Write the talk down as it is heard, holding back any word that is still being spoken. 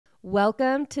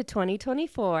Welcome to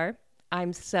 2024.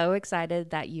 I'm so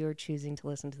excited that you're choosing to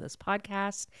listen to this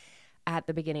podcast at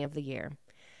the beginning of the year.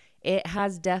 It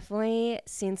has definitely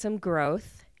seen some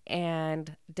growth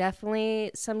and definitely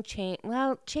some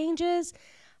changes.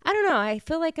 I don't know. I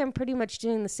feel like I'm pretty much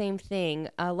doing the same thing.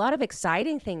 A lot of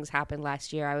exciting things happened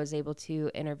last year. I was able to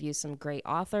interview some great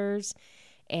authors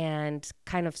and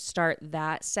kind of start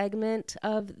that segment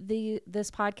of this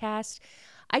podcast.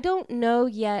 I don't know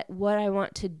yet what I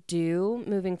want to do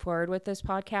moving forward with this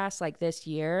podcast like this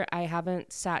year. I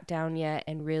haven't sat down yet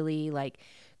and really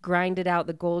grinded out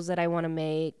the goals that I want to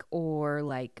make or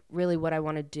really what I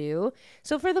want to do.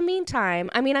 So for the meantime,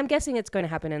 I'm guessing it's going to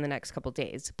happen in the next couple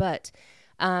days, but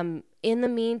in the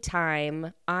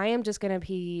meantime, I am just going to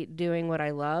be doing what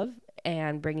I love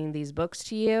and bringing these books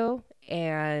to you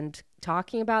and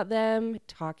talking about them,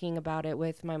 talking about it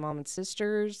with my mom and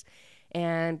sisters,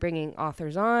 and bringing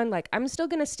authors on. I'm still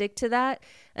going to stick to that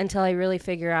until I really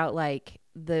figure out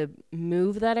the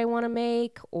move that I want to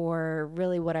make or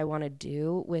really what I want to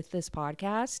do with this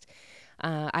podcast.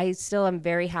 I still am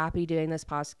very happy doing this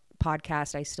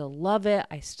podcast. I still love it.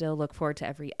 I still look forward to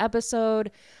every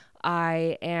episode.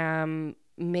 I am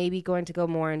maybe going to go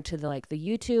more into the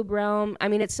YouTube realm.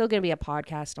 It's still going to be a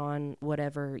podcast on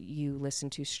whatever you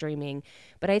listen to streaming,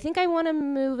 but I think I want to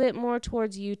move it more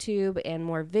towards YouTube and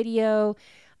more video.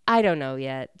 I don't know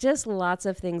yet. Just lots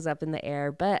of things up in the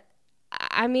air, but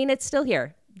it's still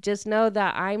here. Just know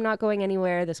that I'm not going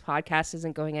anywhere. This podcast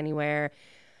isn't going anywhere.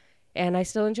 And I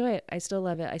still enjoy it. I still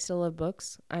love it. I still love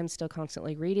books. I'm still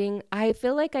constantly reading. I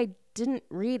feel like I didn't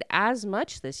read as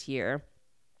much this year.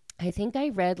 I think I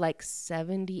read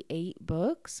 78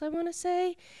 books, I want to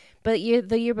say. But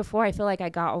the year before, I feel like I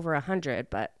got over 100.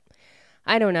 But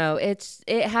I don't know. It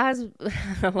has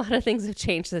a lot of things have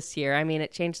changed this year.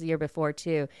 It changed the year before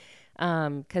too,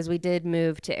 because we did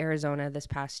move to Arizona this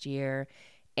past year,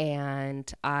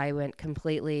 and I went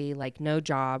completely no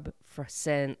job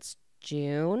since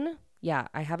June. Yeah,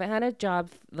 I haven't had a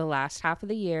job the last half of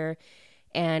the year,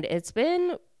 and it's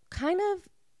been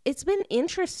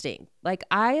interesting.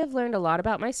 I have learned a lot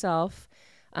about myself.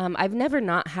 I've never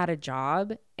not had a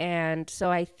job. And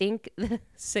so I think the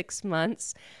 6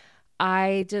 months,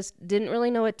 I just didn't really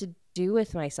know what to do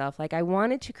with myself. I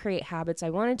wanted to create habits.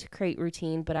 I wanted to create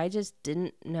routine, but I just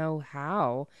didn't know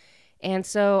how. And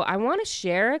so I want to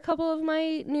share a couple of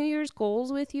my New Year's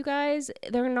goals with you guys.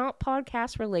 They're not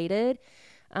podcast related.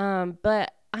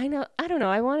 But I don't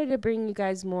know. I wanted to bring you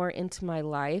guys more into my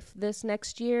life this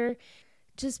next year.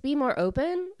 Just be more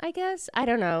open, I guess. I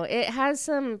don't know. It has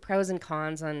some pros and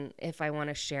cons on if I want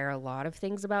to share a lot of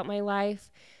things about my life.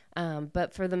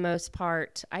 But for the most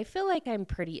part, I feel like I'm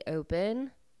pretty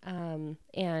open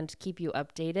and keep you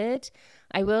updated.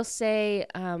 I will say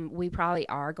we probably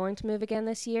are going to move again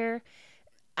this year.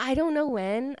 I don't know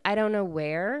when, I don't know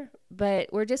where,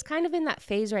 but we're just kind of in that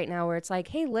phase right now where it's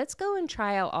hey, let's go and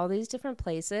try out all these different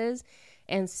places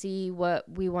and see what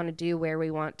we want to do, where we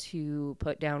want to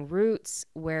put down roots,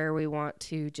 where we want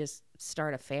to just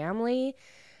start a family.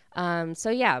 So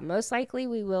yeah, most likely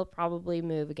we will probably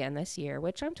move again this year,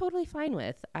 which I'm totally fine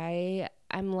with.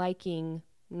 I'm liking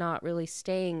not really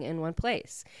staying in one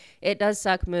place. It does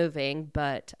suck moving,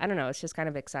 but I don't know, it's just kind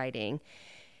of exciting.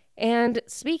 And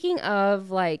speaking of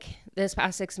this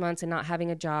past 6 months and not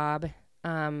having a job,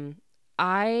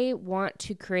 I want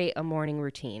to create a morning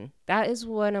routine. That is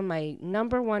one of my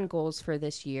number one goals for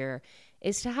this year,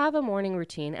 is to have a morning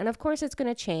routine. And of course it's going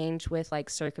to change with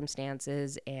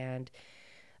circumstances and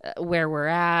where we're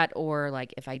at, or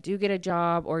if I do get a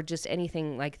job or just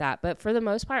anything like that. But for the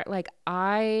most part,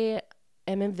 I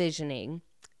am envisioning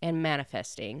and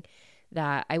manifesting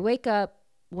that I wake up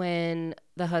when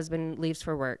the husband leaves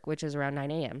for work, which is around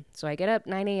 9 a.m. So I get up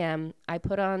 9 a.m. I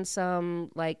put on some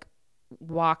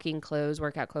walking clothes,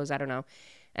 workout clothes, I don't know.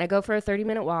 And I go for a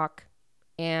 30-minute walk,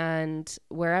 and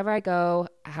wherever I go,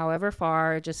 however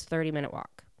far, just 30-minute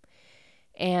walk.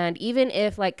 And even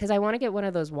if because I want to get one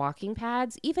of those walking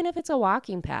pads, even if it's a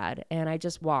walking pad and I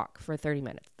just walk for 30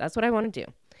 minutes, that's what I want to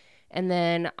do. And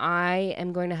then I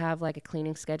am going to have a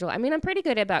cleaning schedule. I'm pretty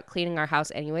good about cleaning our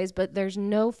house anyways, but there's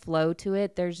no flow to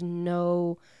it. There's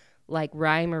no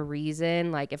rhyme or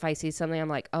reason. If I see something,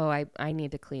 I'm oh, I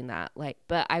need to clean that.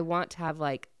 But I want to have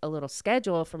a little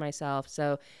schedule for myself.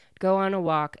 So go on a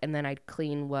walk, and then I'd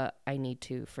clean what I need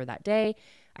to for that day.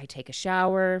 I take a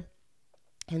shower,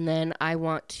 and then I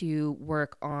want to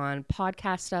work on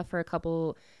podcast stuff for a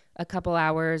couple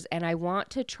hours, and I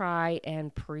want to try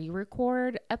and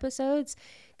pre-record episodes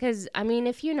because,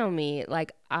 if you know me,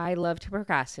 I love to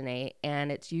procrastinate,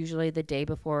 and it's usually the day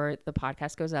before the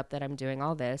podcast goes up that I'm doing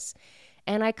all this,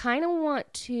 and I kind of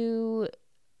want to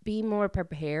be more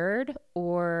prepared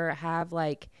or have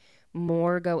like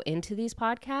more go into these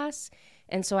podcasts.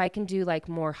 And so I can do like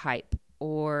more hype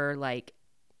or like,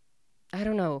 I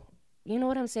don't know. You know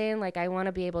what I'm saying? Like I want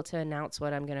to be able to announce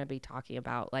what I'm going to be talking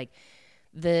about. Like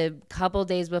the couple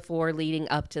days before leading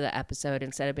up to the episode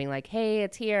instead of being like, hey,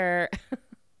 it's here.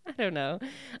 I don't know.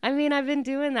 I mean, I've been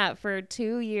doing that for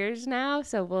 2 years now,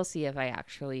 so we'll see if I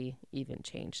actually even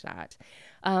change that.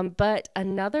 But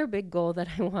another big goal that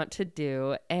I want to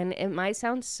do, and it might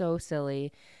sound so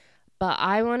silly, but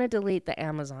I want to delete the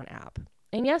Amazon app.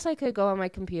 And yes, I could go on my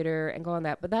computer and go on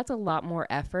that, but that's a lot more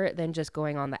effort than just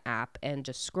going on the app and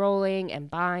just scrolling and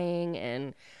buying.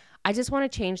 And I just want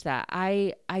to change that.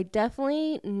 I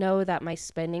definitely know that my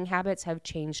spending habits have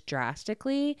changed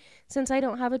drastically since I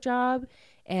don't have a job.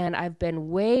 And I've been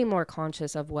way more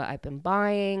conscious of what I've been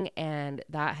buying. And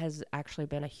that has actually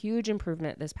been a huge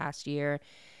improvement this past year.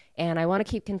 And I want to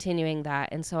keep continuing that.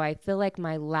 And so I feel like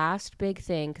my last big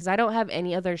thing, because I don't have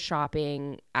any other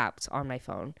shopping apps on my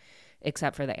phone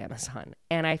except for the Amazon.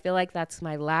 And I feel like that's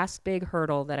my last big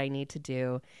hurdle that I need to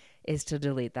do is to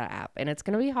delete that app. And it's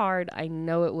going to be hard. I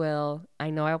know it will.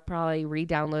 I know I'll probably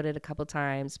re-download it a couple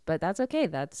times, but that's okay.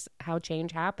 That's how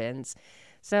change happens.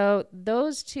 So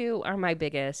those two are my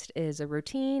biggest, is a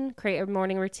routine, create a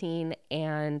morning routine,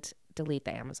 and delete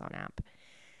the Amazon app.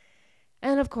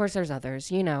 And of course, there's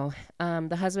others. You know,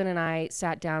 the husband and I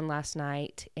sat down last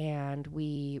night and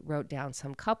we wrote down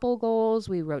some couple goals.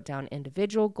 We wrote down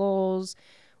individual goals.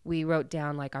 We wrote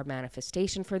down like our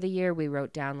manifestation for the year. We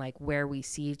wrote down like where we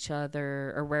see each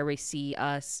other or where we see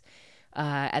us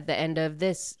at the end of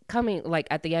this coming, like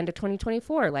at the end of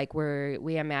 2024, like where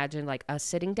we imagined like us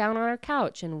sitting down on our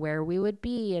couch and where we would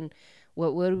be and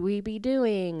what would we be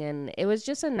doing. And it was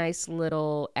just a nice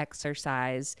little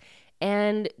exercise.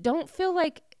 And don't feel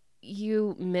like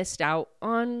you missed out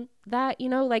on that, you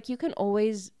know, like you can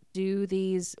always do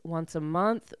these once a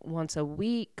month, once a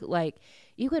week. Like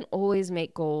you can always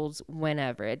make goals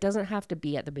whenever. It doesn't have to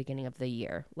be at the beginning of the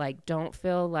year. Like don't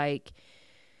feel like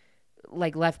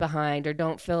left behind or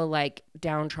don't feel like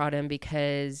downtrodden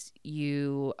because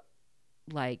you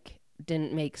like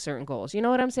didn't make certain goals. You know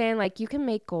what I'm saying? Like you can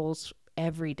make goals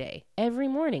every day, every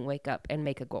morning, wake up and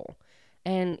make a goal.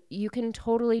 And you can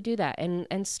totally do that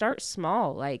and start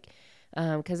small, like,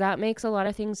 because that makes a lot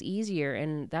of things easier.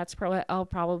 And that's what I'll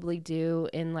probably do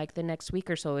in like the next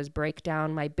week or so is break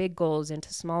down my big goals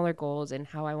into smaller goals and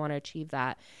how I want to achieve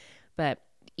that. But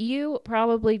you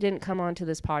probably didn't come onto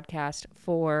this podcast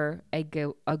for a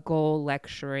goal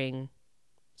lecturing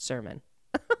sermon.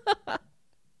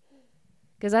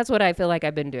 Because that's what I feel like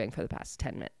I've been doing for the past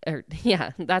 10 minutes. Or yeah,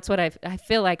 that's what I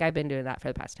feel like I've been doing that for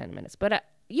the past 10 minutes. But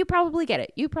you probably get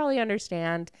it. You probably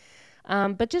understand.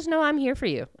 But just know I'm here for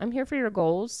you. I'm here for your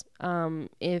goals.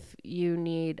 If you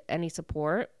need any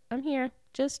support, I'm here.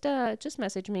 Just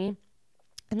message me.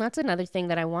 And that's another thing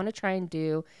that I want to try and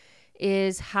do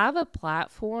is have a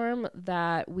platform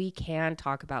that we can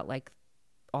talk about like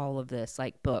all of this,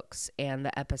 like books and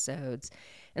the episodes.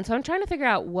 And so I'm trying to figure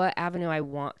out what avenue I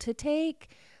want to take.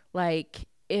 Like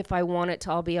if I want it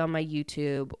to all be on my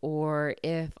YouTube or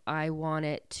if I want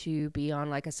it to be on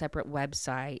like a separate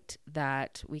website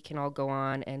that we can all go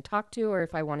on and talk to, or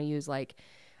if I want to use like,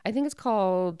 I think it's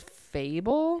called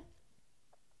Fable.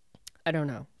 I don't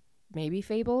know. Maybe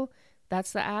Fable.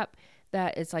 That's the app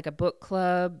that it's like a book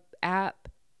club app.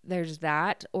 There's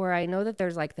that. Or I know that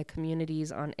there's like the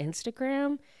communities on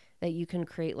Instagram that you can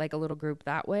create like a little group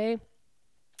that way.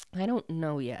 I don't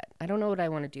know yet. I don't know what I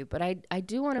want to do, but I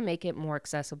do want to make it more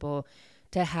accessible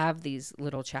to have these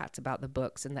little chats about the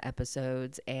books and the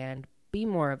episodes and be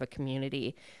more of a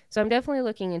community. So I'm definitely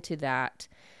looking into that.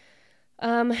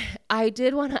 I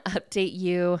did want to update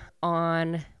you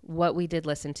on what we did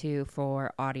listen to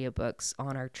for audiobooks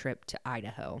on our trip to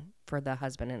Idaho for the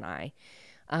husband and I.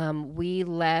 We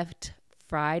left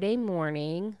Friday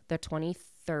morning, the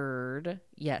 23rd.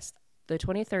 Yes, the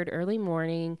 23rd early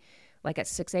morning, like at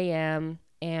 6 a.m.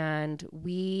 And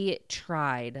we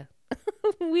tried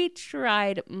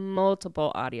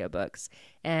multiple audiobooks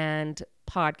and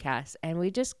podcasts, and we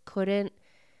just couldn't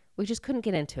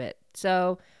get into it.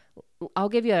 So I'll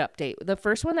give you an update. The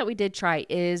first one that we did try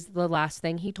is The Last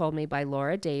Thing He Told Me by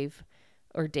Laura Dave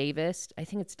or Davis. I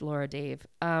think it's Laura Dave.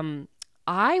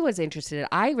 I was interested.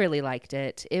 I really liked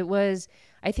it.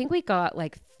 I think we got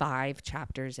like 5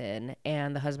 chapters in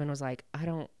and the husband was like, I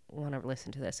don't want to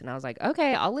listen to this. And I was like,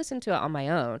 okay, I'll listen to it on my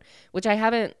own, which I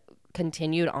haven't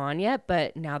continued on yet.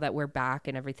 But now that we're back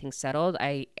and everything's settled,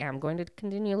 I am going to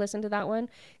continue to listen to that one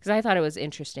because I thought it was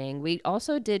interesting. We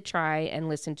also did try and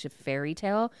listen to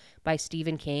Fairytale by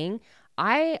Stephen King.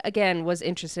 I, again, was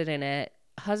interested in it.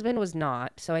 Husband was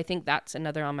not. So I think that's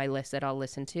another on my list that I'll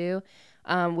listen to.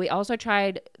 We also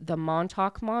tried the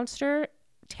Montauk Monster.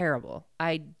 Terrible.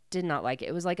 I did not like it.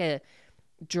 It was like a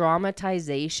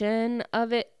dramatization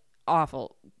of it.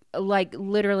 Awful. Like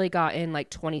literally got in like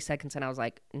 20 seconds and I was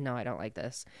like, no, I don't like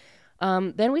this.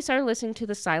 Then we started listening to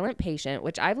The Silent Patient,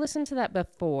 which I've listened to that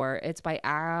before. It's by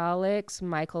Alex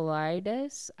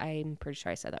Michaelides. I'm pretty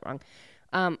sure I said that wrong.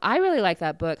 I really like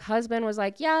that book. Husband was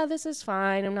like, yeah, this is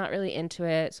fine. I'm not really into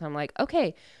it. So I'm like,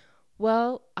 okay,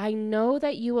 well, I know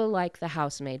that you will like The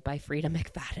Housemaid by Freida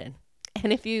McFadden.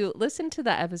 And if you listen to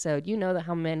that episode, you know that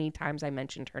how many times I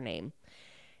mentioned her name.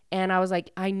 And I was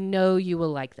like, I know you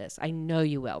will like this. I know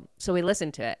you will. So we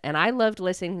listened to it. And I loved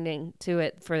listening to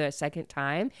it for the second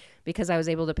time because I was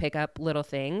able to pick up little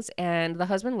things. And the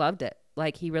husband loved it.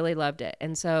 Like, he really loved it.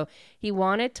 And so he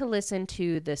wanted to listen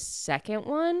to the second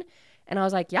one. And I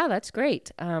was like, yeah, that's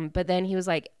great. But then he was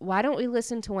like, why don't we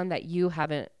listen to one that you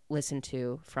haven't listened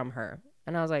to from her?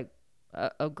 And I was like,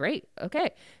 oh, great.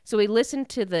 Okay. So we listened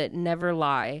to the Never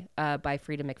Lie by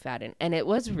Freida McFadden. And it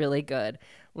was really good.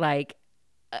 Like,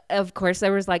 of course,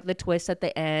 there was like the twist at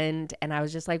the end, and I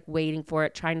was just like waiting for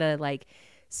it, trying to like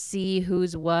see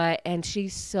who's what. And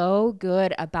she's so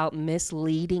good about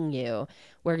misleading you,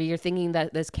 where you're thinking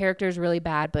that this character is really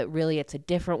bad, but really it's a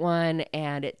different one.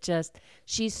 And it just,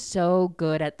 she's so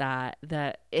good at that,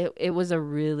 that it was I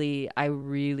really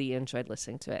enjoyed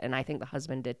listening to it. And I think the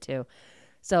husband did too.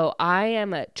 So I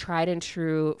am a tried and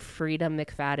true Freida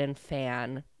McFadden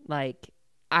fan. Like,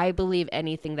 I believe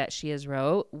anything that she has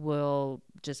wrote will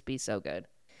just be so good.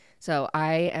 So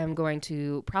I am going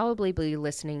to probably be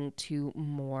listening to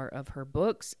more of her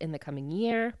books in the coming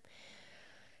year.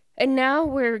 And now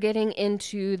we're getting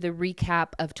into the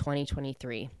recap of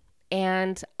 2023.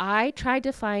 And I tried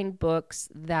to find books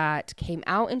that came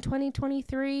out in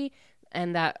 2023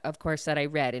 and that, of course, that I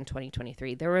read in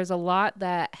 2023. There was a lot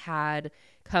that had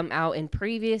come out in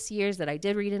previous years that I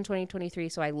did read in 2023,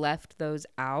 so I left those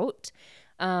out.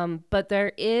 But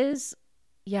there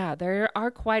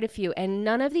are quite a few, and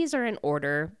none of these are in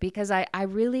order because I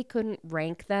really couldn't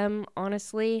rank them,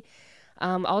 honestly.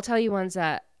 I'll tell you ones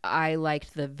that I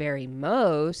liked the very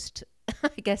most,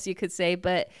 I guess you could say,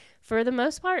 but for the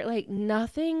most part, like,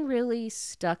 nothing really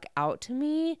stuck out to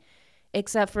me,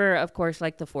 except for, of course,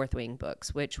 like the Fourth Wing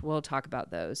books, which we'll talk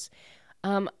about those.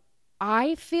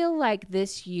 I feel like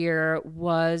this year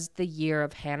was the year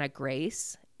of Hannah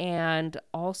Grace, and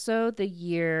also the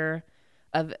year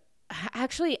of,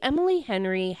 actually, Emily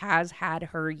Henry has had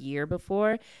her year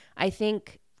before. I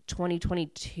think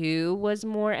 2022 was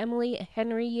more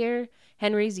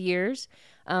Henry's years.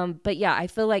 But yeah, I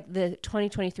feel like the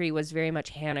 2023 was very much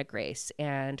Hannah Grace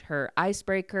and her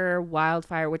Icebreaker,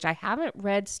 Wildfire, which I haven't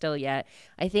read still yet.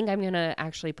 I think I'm going to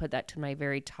actually put that to my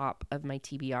very top of my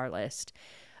TBR list.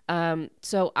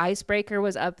 So Icebreaker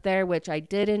was up there, which I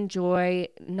did enjoy.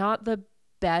 Not the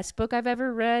best book I've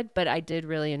ever read, but I did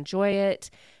really enjoy it.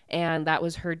 And that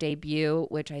was her debut,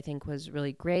 which I think was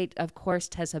really great. Of course,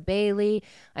 Tessa Bailey.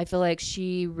 I feel like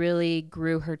she really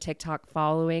grew her TikTok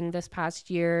following this past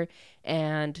year.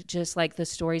 And just like the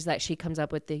stories that she comes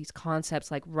up with, these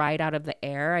concepts like right out of the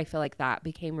air, I feel like that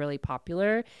became really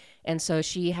popular. And so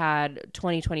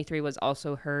 2023 was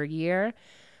also her year.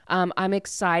 I'm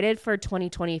excited for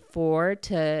 2024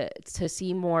 to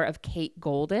see more of Kate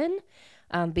Golden.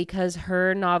 Because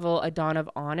her novel, A Dawn of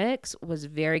Onyx, was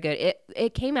very good.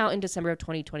 It came out in December of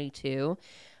 2022,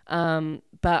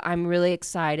 but I'm really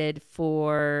excited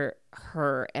for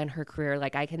her and her career.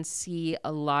 Like, I can see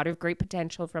a lot of great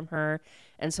potential from her,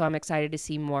 and so I'm excited to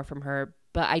see more from her.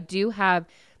 But I do have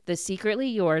The Secretly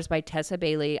Yours by Tessa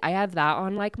Bailey. I have that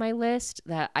on, like, my list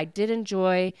that I did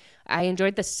enjoy. I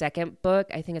enjoyed the second book.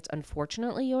 I think it's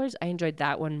Unfortunately Yours. I enjoyed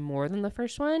that one more than the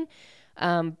first one,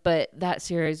 but that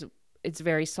series, it's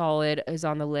very solid, is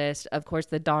on the list. Of course,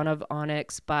 The Dawn of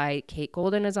Onyx by Kate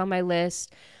Golden is on my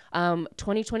list.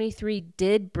 2023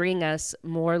 did bring us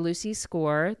more Lucy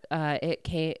Score.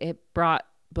 It brought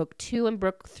book 2 and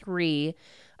book 3,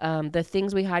 The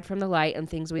Things We Hide from the Light and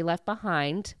Things We Left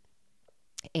Behind.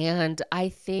 And I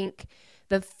think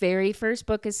the very first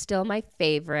book is still my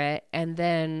favorite. And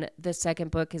then the second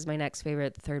book is my next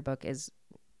favorite. The third book is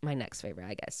my next favorite,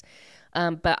 I guess.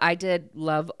 But I did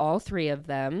love all three of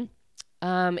them.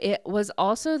 It was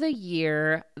also the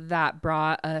year that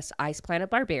brought us Ice Planet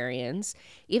Barbarians.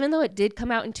 Even though it did come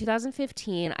out in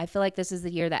 2015, I feel like this is the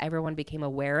year that everyone became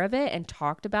aware of it and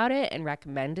talked about it and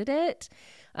recommended it,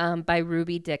 by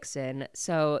Ruby Dixon.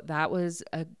 So that was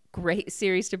a great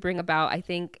series to bring about. I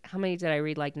think, how many did I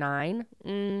read? Like 9?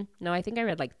 No, I think I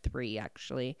read like 3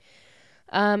 actually.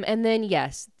 And then,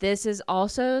 yes, this is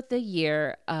also the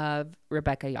year of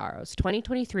Rebecca Yarros.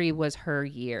 2023 was her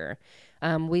year.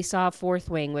 We saw Fourth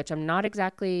Wing, which I'm not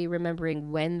exactly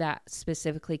remembering when that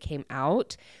specifically came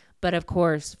out. But of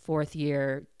course, fourth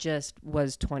year just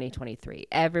was 2023.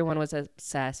 Everyone was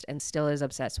obsessed and still is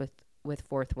obsessed with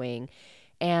Fourth Wing.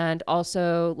 And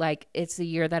also, like, it's the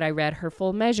year that I read her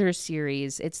Full Measure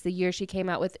series. It's the year she came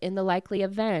out with In the Likely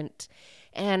Event.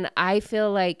 And I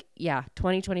feel like, yeah,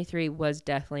 2023 was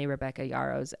definitely Rebecca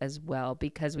Yarros as well,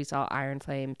 because we saw Iron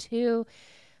Flame 2.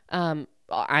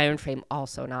 Iron Flame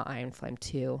also, not Iron Flame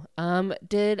 2.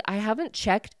 I haven't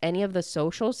checked any of the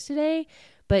socials today,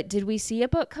 but did we see a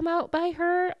book come out by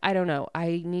her? I don't know.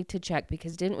 I need to check,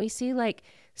 because didn't we see like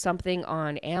something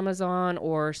on Amazon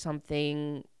or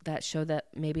something that showed that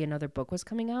maybe another book was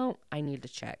coming out? I need to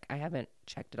check. I haven't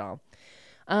checked at all.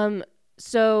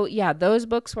 So yeah, those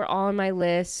books were all on my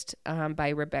list by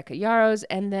Rebecca Yarros.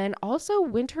 And then also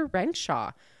Winter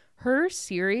Renshaw. Her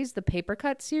series, the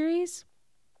Papercut series,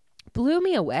 blew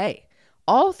me away.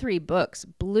 All 3 books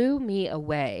blew me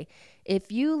away.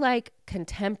 If you like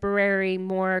contemporary,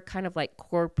 more kind of like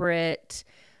corporate,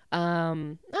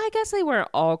 I guess they weren't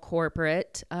all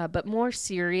corporate, but more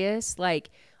serious,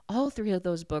 like all 3 of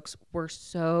those books were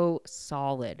so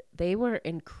solid. They were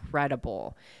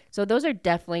incredible. So those are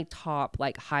definitely top,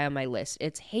 like high on my list.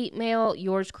 It's Hate Mail,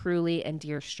 Yours Cruelly, and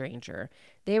Dear Stranger.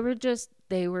 They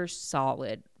were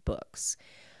solid books.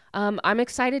 I'm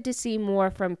excited to see more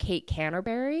from Kate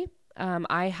Canterbary.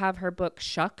 I have her book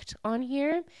Shucked on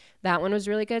here. That one was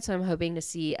really good, so I'm hoping to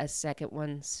see a second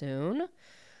one soon.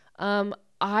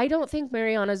 I don't think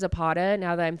Mariana Zapata,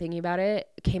 now that I'm thinking about it,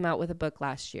 came out with a book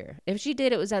last year. If she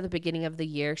did, it was at the beginning of the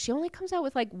year. She only comes out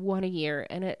with like one a year,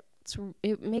 and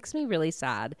it makes me really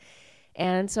sad.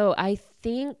 And so I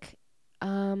think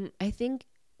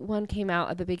one came out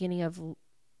at the beginning of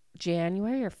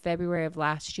January or February of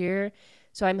last year.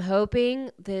 So I'm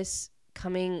hoping this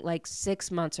coming like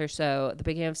 6 months or so, at the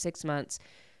beginning of 6 months,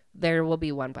 there will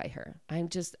be one by her. I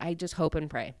just hope and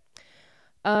pray.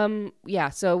 Yeah,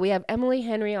 so we have Emily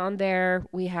Henry on there.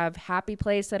 We have Happy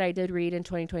Place that I did read in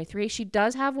 2023. She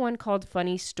does have one called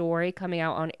Funny Story coming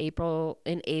out in April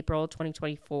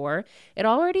 2024. It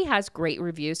already has great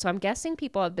reviews, so I'm guessing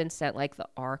people have been sent like the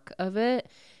arc of it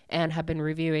and have been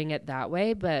reviewing it that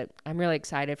way, but I'm really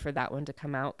excited for that one to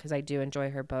come out because I do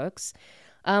enjoy her books.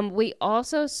 We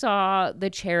also saw the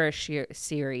Cherish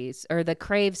series, or the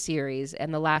Crave series,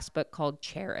 and the last book called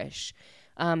Cherish.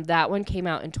 That one came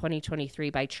out in 2023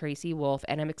 by Tracy Wolff,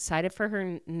 and I'm excited for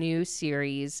her new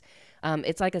series.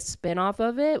 It's like a spin-off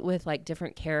of it with like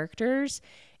different characters,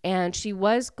 and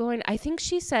I think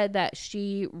she said that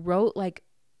she wrote like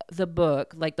the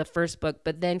book, like the first book,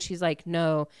 but then she's like,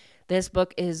 no, this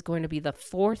book is going to be the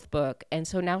 4th book. And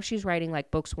so now she's writing like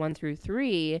books 1 through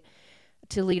 3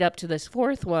 to lead up to this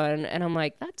 4th one. And I'm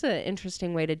like, that's an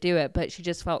interesting way to do it. But she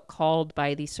just felt called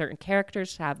by these certain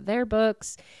characters to have their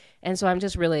books. And so I'm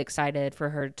just really excited for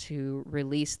her to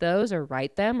release those or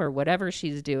write them or whatever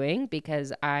she's doing,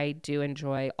 because I do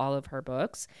enjoy all of her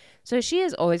books. So she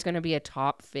is always going to be a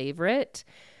top favorite.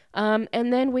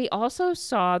 And then we also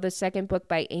saw the second book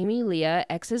by Amy Leah,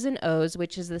 X's and O's,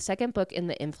 which is the second book in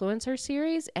the Influencer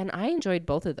series. And I enjoyed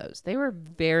both of those. They were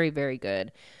very, very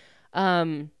good.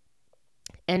 And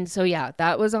so, yeah,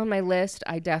 that was on my list.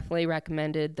 I definitely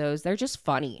recommended those. They're just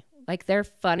funny. Like, they're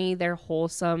funny, they're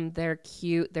wholesome, they're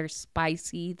cute, they're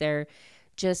spicy, they're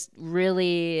just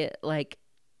really, like,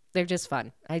 they're just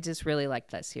fun. I just really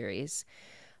liked that series.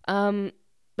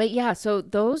 But yeah, so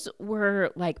those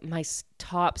were like my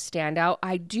top standout.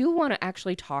 I do want to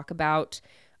actually talk about,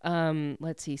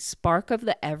 Spark of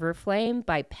the Everflame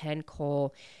by Penn.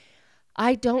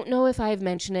 I don't know if I've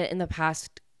mentioned it in the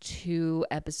past 2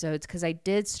 episodes, because I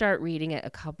did start reading it a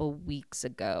couple weeks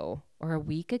ago or a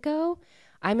week ago.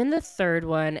 I'm in the 3rd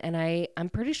one, and I'm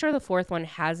pretty sure the 4th one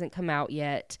hasn't come out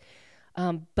yet,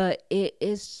 but it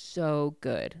is so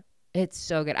good. It's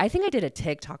so good. I think I did a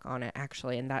TikTok on it,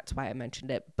 actually, and that's why I mentioned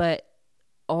it. But,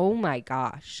 oh my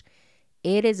gosh,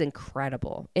 it is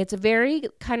incredible. It's a very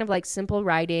kind of like simple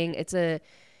writing. It's a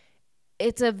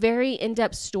very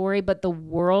in-depth story, but the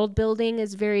world building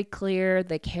is very clear.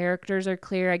 The characters are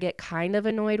clear. I get kind of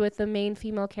annoyed with the main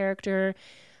female character.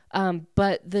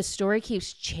 But the story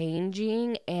keeps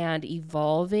changing and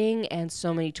evolving, and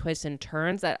so many twists and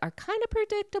turns that are kind of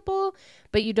predictable,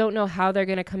 but you don't know how they're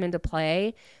going to come into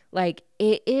play. Like,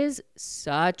 it is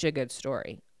such a good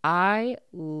story. I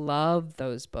love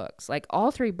those books, like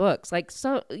all 3 books. Like,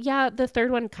 so yeah, the 3rd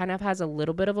one kind of has a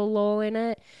little bit of a lull in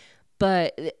it,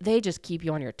 but they just keep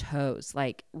you on your toes.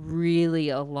 Like really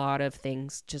a lot of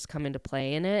things just come into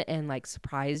play in it and like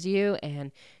surprise you,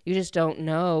 and you just don't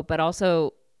know. But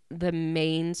also the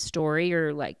main story,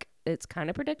 or like it's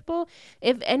kind of predictable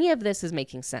if any of this is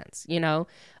making sense, you know?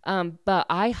 But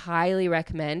I highly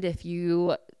recommend, if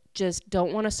you just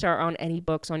don't want to start on any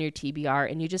books on your TBR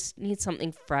and you just need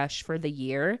something fresh for the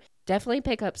year, definitely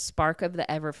pick up Spark of the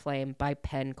Everflame by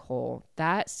Penn.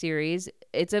 That series,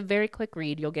 it's a very quick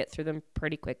read. You'll get through them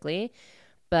pretty quickly,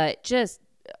 but just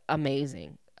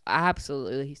amazing.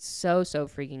 Absolutely so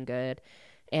freaking good.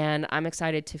 And I'm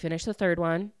excited to finish the third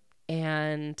one.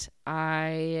 And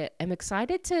I am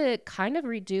excited to kind of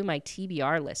redo my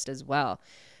TBR list as well,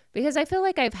 because I feel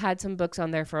like I've had some books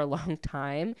on there for a long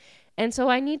time. And so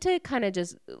I need to kind of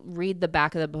just read the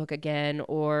back of the book again,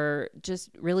 or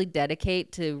just really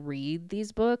dedicate to read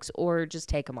these books, or just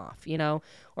take them off, you know,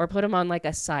 or put them on like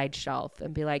a side shelf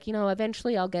and be like, you know,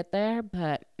 eventually I'll get there,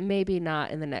 but maybe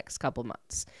not in the next couple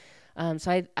months.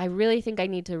 So I really think I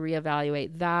need to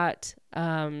reevaluate that.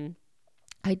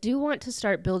 I do want to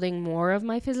start building more of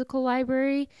my physical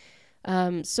library.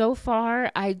 So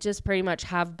far, I just pretty much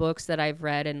have books that I've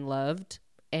read and loved,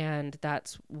 and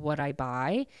that's what I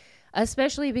buy.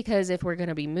 Especially because if we're going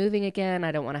to be moving again,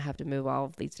 I don't want to have to move all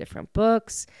of these different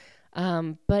books.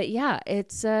 But yeah,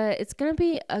 it's going to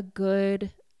be a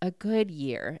good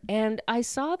year. And I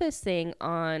saw this thing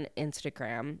on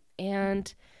Instagram,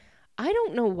 and I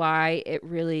don't know why it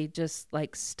really just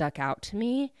like stuck out to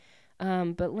me.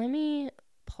 But let me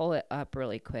pull it up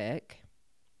really quick.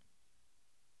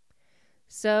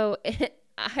 So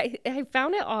I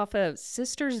found it off of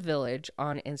Sisters Village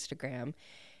on Instagram.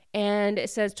 And it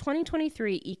says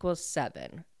 2023 equals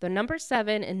 7. The number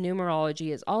 7 in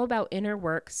numerology is all about inner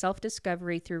work,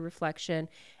 self-discovery through reflection,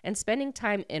 and spending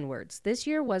time inwards. This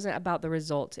year wasn't about the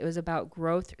results. It was about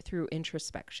growth through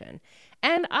introspection.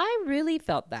 And I really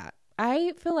felt that.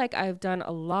 I feel like I've done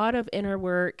a lot of inner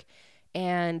work,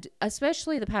 and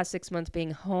especially the past 6 months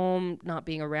being home, not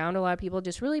being around a lot of people,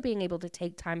 just really being able to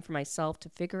take time for myself to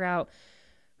figure out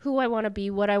who I want to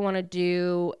be, what I want to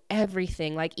do,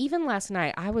 everything. Like even last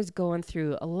night, I was going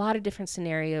through a lot of different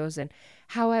scenarios and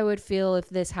how I would feel if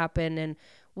this happened and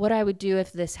what I would do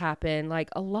if this happened. Like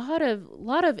a lot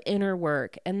of inner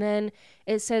work. And then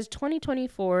it says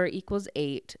 2024 equals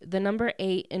 8. The number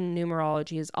 8 in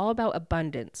numerology is all about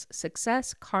abundance,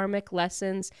 success, karmic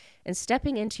lessons, and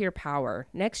stepping into your power.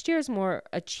 Next year is more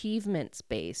achievements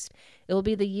based. It will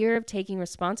be the year of taking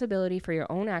responsibility for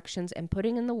your own actions and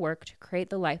putting in the work to create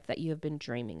the life that you have been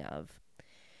dreaming of.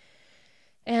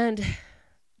 And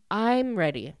I'm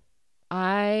ready.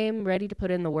 I'm ready to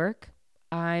put in the work.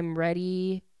 I'm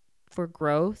ready for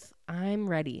growth. I'm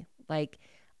ready. Like,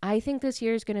 I think this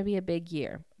year is going to be a big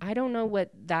year. I don't know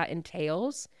what that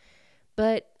entails,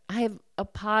 but I have a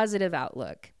positive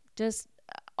outlook. Just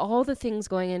all the things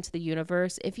going into the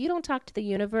universe. If you don't talk to the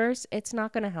universe, it's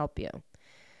not going to help you.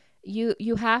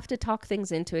 You have to talk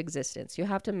things into existence. You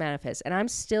have to manifest. And I'm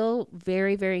still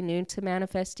very, very new to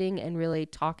manifesting and really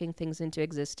talking things into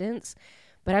existence,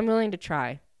 but I'm willing to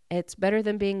try. It's better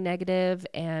than being negative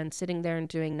and sitting there and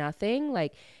doing nothing.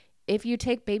 Like if you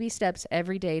take baby steps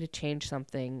every day to change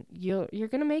something, you're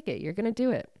going to make it. You're going to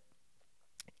do it.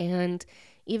 And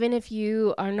even if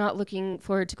you are not looking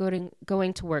forward to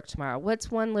going to work tomorrow, what's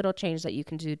one little change that you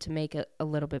can do to make it a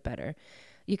little bit better?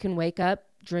 You can wake up,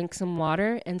 drink some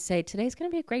water, and say, today's going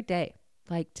to be a great day.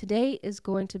 Like today is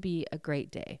going to be a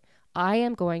great day. I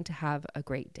am going to have a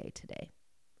great day today.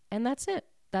 And that's it.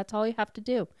 That's all you have to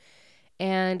do.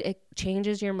 And it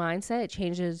changes your mindset. It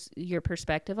changes your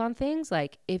perspective on things.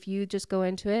 Like if you just go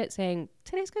into it saying,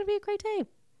 today's going to be a great day.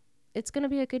 It's going to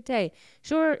be a good day.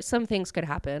 Sure, some things could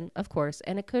happen, of course,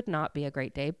 and it could not be a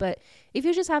great day. But if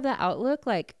you just have that outlook,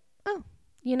 like, oh,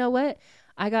 you know what?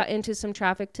 I got into some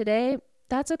traffic today.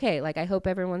 That's okay. Like, I hope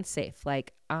everyone's safe.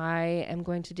 Like, I am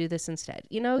going to do this instead.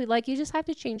 You know, like you just have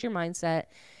to change your mindset.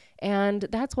 And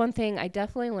that's one thing I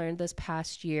definitely learned this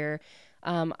past year.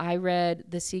 I read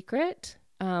The Secret,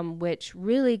 which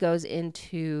really goes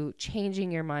into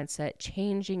changing your mindset,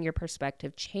 changing your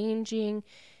perspective, changing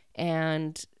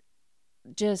and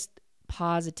just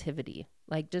positivity,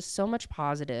 like just so much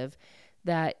positive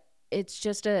that it's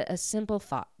just a simple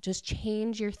thought. Just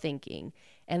change your thinking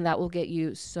and that will get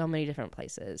you so many different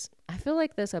places. I feel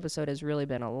like this episode has really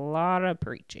been a lot of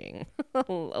preaching, a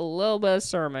little bit of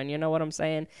sermon, you know what I'm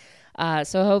saying?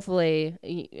 So hopefully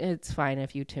it's fine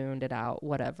if you tuned it out,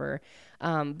 whatever.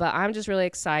 But I'm just really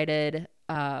excited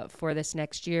for this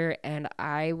next year, and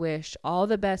I wish all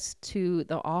the best to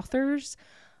the authors.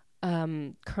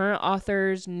 current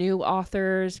authors, new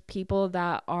authors, people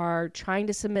that are trying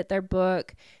to submit their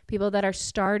book, people that are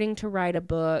starting to write a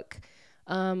book.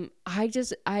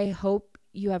 I hope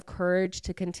you have courage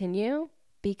to continue,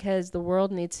 because the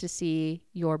world needs to see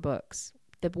your books.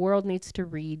 The world needs to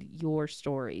read your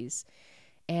stories.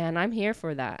 And I'm here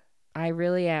for that. I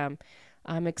really am.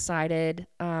 I'm excited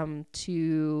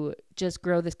to just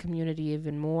grow this community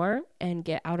even more and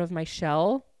get out of my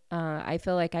shell. I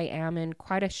feel like I am in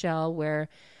quite a shell where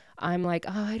I'm like,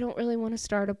 oh, I don't really want to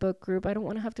start a book group. I don't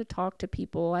want to have to talk to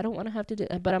people. I don't want to have to do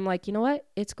it. But I'm like, you know what?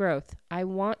 It's growth. I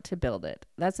want to build it.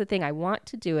 That's the thing. I want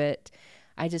to do it.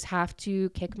 I just have to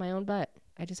kick my own butt.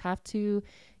 I just have to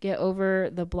get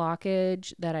over the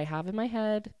blockage that I have in my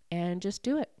head and just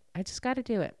do it. I just got to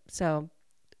do it. So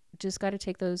just got to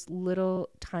take those little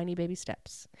tiny baby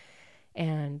steps,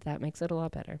 and that makes it a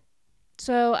lot better.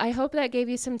 So I hope that gave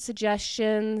you some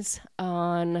suggestions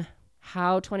on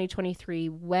how 2023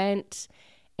 went,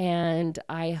 and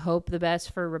I hope the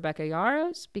best for Rebecca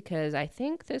Yarros, because I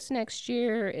think this next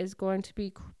year is going to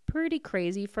be pretty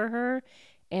crazy for her,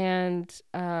 and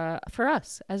for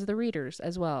us as the readers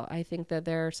as well. I think that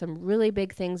there are some really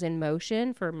big things in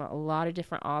motion for a lot of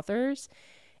different authors,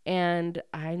 and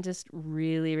I'm just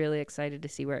really, really excited to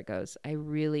see where it goes. I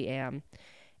really am.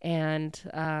 And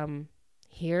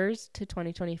here's to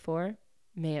 2024.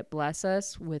 May it bless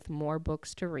us with more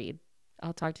books to read.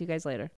 I'll talk to you guys later.